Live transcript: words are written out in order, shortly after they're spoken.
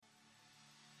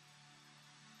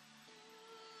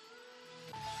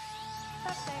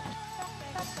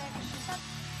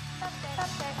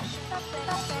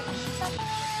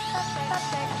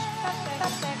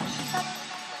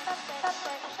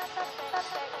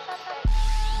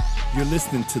You're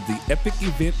listening to the Epic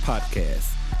Event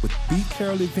Podcast with B.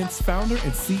 Carroll Events founder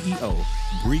and CEO,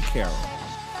 Bree Carroll.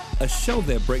 A show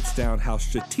that breaks down how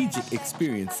strategic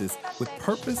experiences with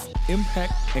purpose,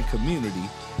 impact, and community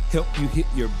help you hit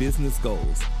your business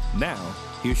goals. Now,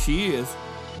 here she is,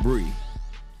 Bree.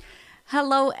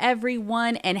 Hello,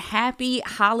 everyone, and happy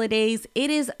holidays. It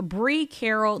is Bree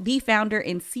Carroll, the founder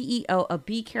and CEO of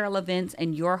B. Carroll Events,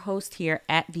 and your host here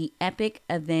at the Epic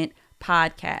Event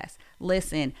Podcast.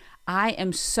 Listen, I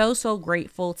am so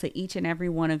grateful to each and every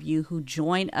one of you who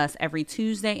join us every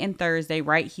Tuesday and Thursday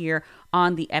right here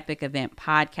on the Epic Event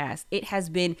Podcast. It has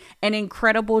been an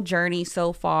incredible journey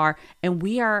so far, and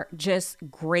we are just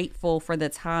grateful for the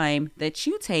time that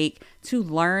you take to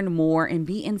learn more and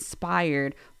be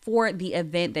inspired for the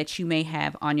event that you may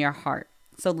have on your heart.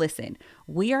 So listen,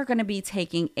 we are going to be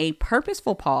taking a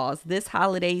purposeful pause this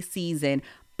holiday season,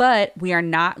 but we are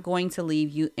not going to leave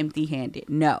you empty-handed.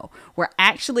 No, we're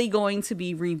actually going to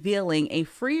be revealing a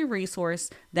free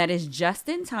resource that is just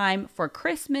in time for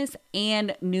Christmas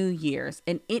and New Year's,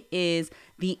 and it is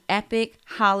the Epic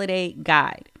Holiday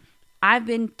Guide. I've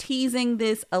been teasing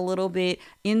this a little bit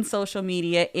in social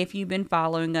media if you've been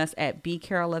following us at B.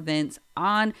 Carroll Events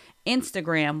on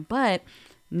Instagram, but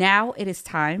now it is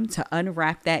time to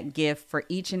unwrap that gift for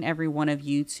each and every one of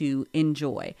you to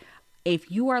enjoy.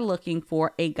 If you are looking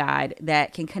for a guide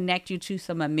that can connect you to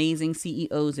some amazing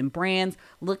CEOs and brands,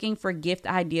 looking for gift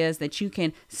ideas that you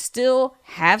can still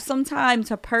have some time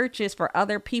to purchase for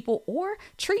other people or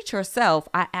treat yourself,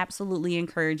 I absolutely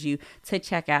encourage you to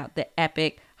check out the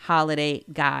Epic Holiday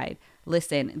Guide.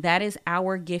 Listen, that is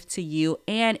our gift to you,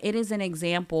 and it is an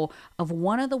example of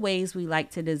one of the ways we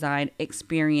like to design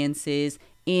experiences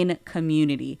in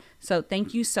community. So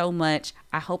thank you so much.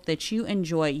 I hope that you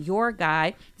enjoy your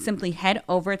guide. Simply head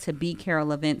over to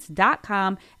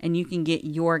bcarrollevents.com and you can get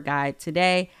your guide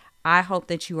today. I hope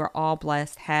that you are all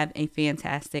blessed. Have a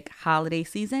fantastic holiday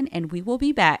season, and we will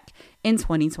be back in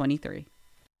 2023.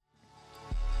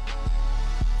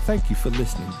 Thank you for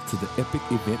listening to the Epic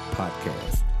Event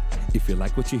Podcast. If you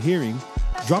like what you're hearing,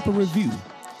 drop a review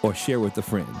or share with a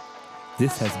friend.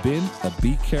 This has been a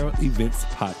B. Carroll Events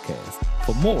Podcast.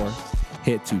 For more,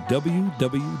 head to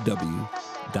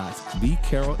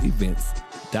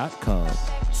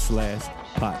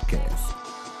www.bcarrollevents.com/podcast.